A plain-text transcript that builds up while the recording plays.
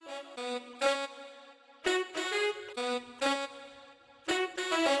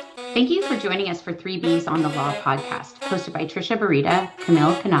Thank you for joining us for 3Bs on the Law podcast, hosted by Trisha Barita,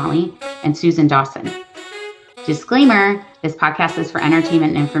 Camille Canali, and Susan Dawson. Disclaimer, this podcast is for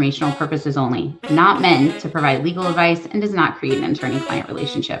entertainment and informational purposes only, not meant to provide legal advice, and does not create an attorney-client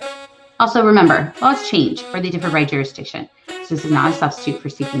relationship. Also, remember, laws change or they differ by jurisdiction, so this is not a substitute for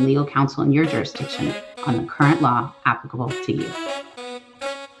seeking legal counsel in your jurisdiction on the current law applicable to you.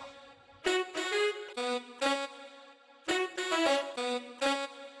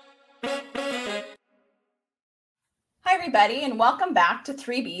 Hi, everybody, and welcome back to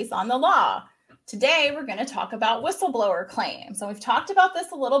 3Bs on the Law. Today, we're going to talk about whistleblower claims. And we've talked about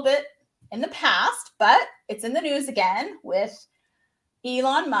this a little bit in the past, but it's in the news again with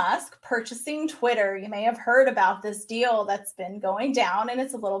Elon Musk purchasing Twitter. You may have heard about this deal that's been going down, and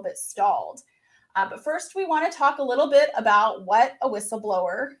it's a little bit stalled. But first, we want to talk a little bit about what a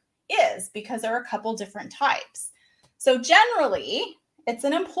whistleblower is, because there are a couple different types. So generally, it's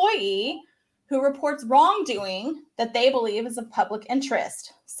an employee who reports wrongdoing that they believe is of public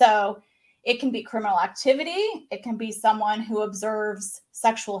interest. So it can be criminal activity. It can be someone who observes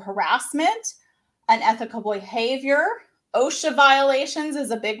sexual harassment, unethical behavior. OSHA violations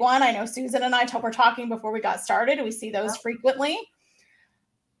is a big one. I know Susan and I were talking before we got started. We see those frequently.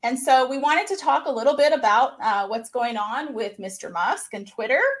 And so we wanted to talk a little bit about what's going on with Mr. Musk and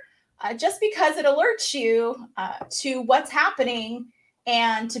Twitter, just because it alerts you to what's happening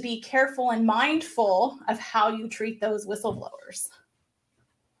and to be careful and mindful of how you treat those whistleblowers.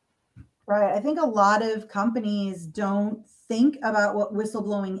 Right. I think a lot of companies don't think about what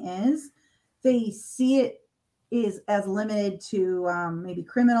whistleblowing is. They see it as limited to maybe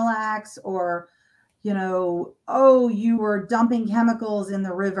criminal acts or, oh, you were dumping chemicals in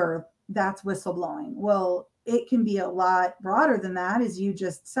the river. That's whistleblowing. Well, it can be a lot broader than that, as you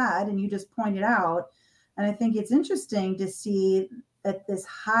just said, and you just pointed out. And I think it's interesting to see at this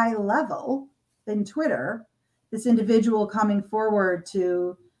high level in Twitter, this individual coming forward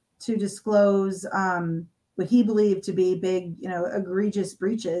to disclose what he believed to be big, egregious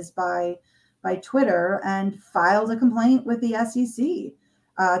breaches by Twitter, and filed a complaint with the SEC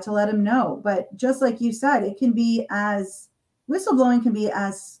to let him know. But just like you said, it can be whistleblowing can be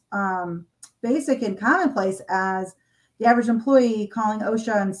as basic and commonplace as the average employee calling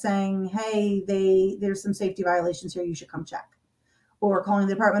OSHA and saying, hey, there's some safety violations here, you should come check. Or calling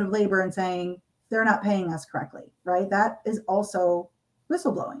the Department of Labor and saying they're not paying us correctly, right? That is also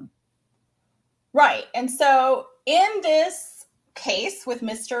whistleblowing. Right. And so in this case with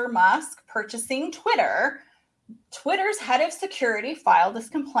Mr. Musk purchasing Twitter, Twitter's head of security filed this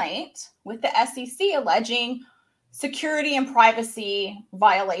complaint with the SEC alleging security and privacy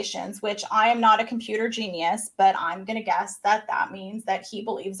violations, which I am not a computer genius, but I'm going to guess that means that he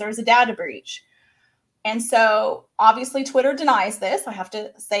believes there's a data breach. And so obviously Twitter denies this. I have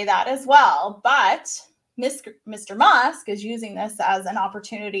to say that as well. But Mr. Musk is using this as an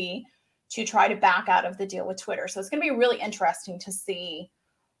opportunity to try to back out of the deal with Twitter. So it's going to be really interesting to see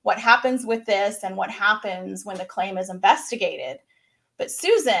what happens with this and what happens when the claim is investigated. But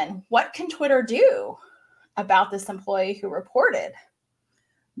Susan, what can Twitter do about this employee who reported?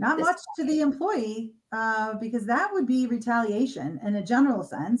 Not much to the employee, because that would be retaliation in a general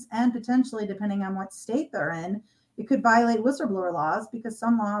sense, and potentially, depending on what state they're in, it could violate whistleblower laws, because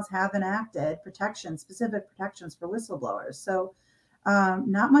some laws have enacted specific protections for whistleblowers. So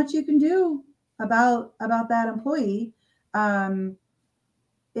not much you can do about that employee.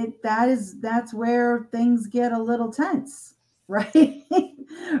 That's where things get a little tense, right?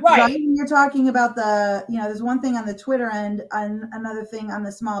 Right. You're talking about there's one thing on the Twitter end and another thing on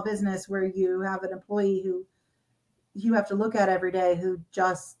the small business where you have an employee who you have to look at every day who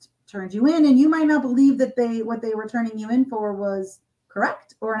just turned you in, and you might not believe that what they were turning you in for was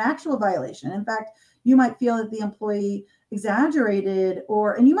correct or an actual violation. In fact, you might feel that the employee exaggerated,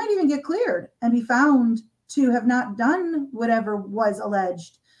 and you might even get cleared and be found to have not done whatever was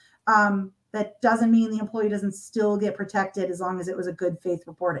alleged. That doesn't mean the employee doesn't still get protected as long as it was a good faith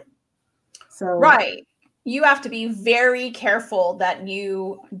reporting. So, right. You have to be very careful that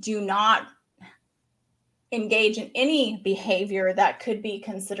you do not engage in any behavior that could be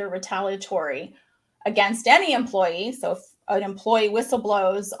considered retaliatory against any employee. So if an employee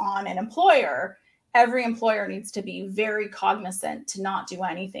whistleblows on an employer, every employer needs to be very cognizant to not do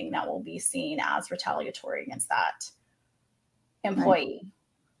anything that will be seen as retaliatory against that employee. Right.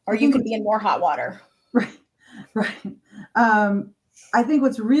 Or you could be in more hot water. Right. I think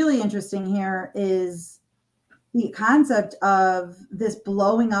what's really interesting here is the concept of this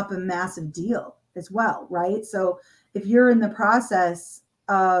blowing up a massive deal as well, right? So if you're in the process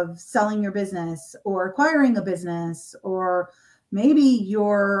of selling your business or acquiring a business or Maybe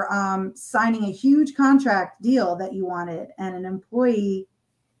you're signing a huge contract deal that you wanted, and an employee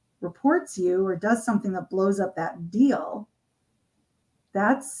reports you or does something that blows up that deal.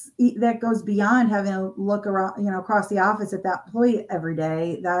 That goes beyond having to look around, across the office at that employee every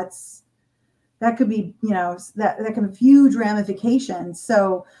day. That could be, that can have huge ramifications.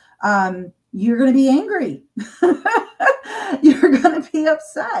 So you're going to be angry. You're going to be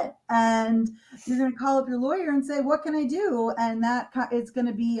upset, and you're going to call up your lawyer and say, what can I do? And it's going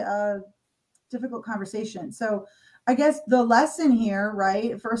to be a difficult conversation. So I guess the lesson here,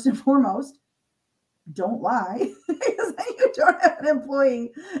 right, first and foremost, don't lie, because then you don't have an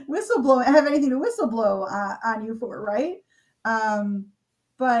employee have anything to whistleblow on you for, right?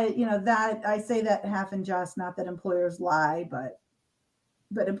 But that I say that half in jest, not that employers lie, but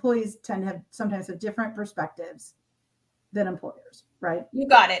employees sometimes have different perspectives than employers, right? You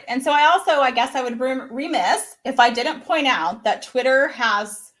got it. And so I guess I would be remiss if I didn't point out that Twitter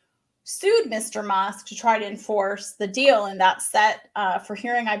has sued Mr. Musk to try to enforce the deal, and that's set for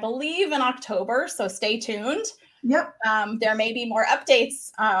hearing, I believe, in October. So stay tuned. Yep. There may be more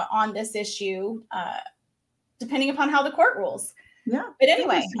updates on this issue, depending upon how the court rules. Yeah. But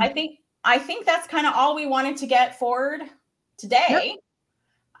anyway, I think that's kind of all we wanted to get forward today.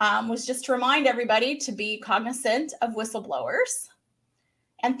 Yep. Was just to remind everybody to be cognizant of whistleblowers.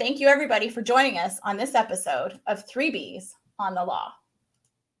 And thank you, everybody, for joining us on this episode of 3Bs on the Law.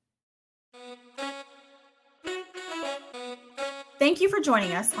 Thank you for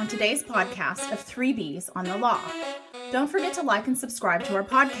joining us on today's podcast of 3Bs on the Law. Don't forget to like and subscribe to our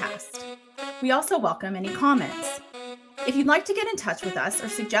podcast. We also welcome any comments. If you'd like to get in touch with us or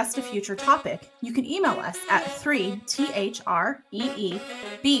suggest a future topic, you can email us at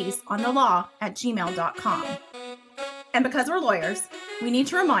 3THREEBsonthelaw@gmail.com. And because we're lawyers, we need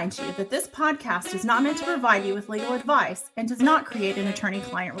to remind you that this podcast is not meant to provide you with legal advice and does not create an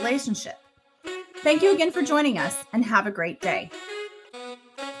attorney-client relationship. Thank you again for joining us, and have a great day.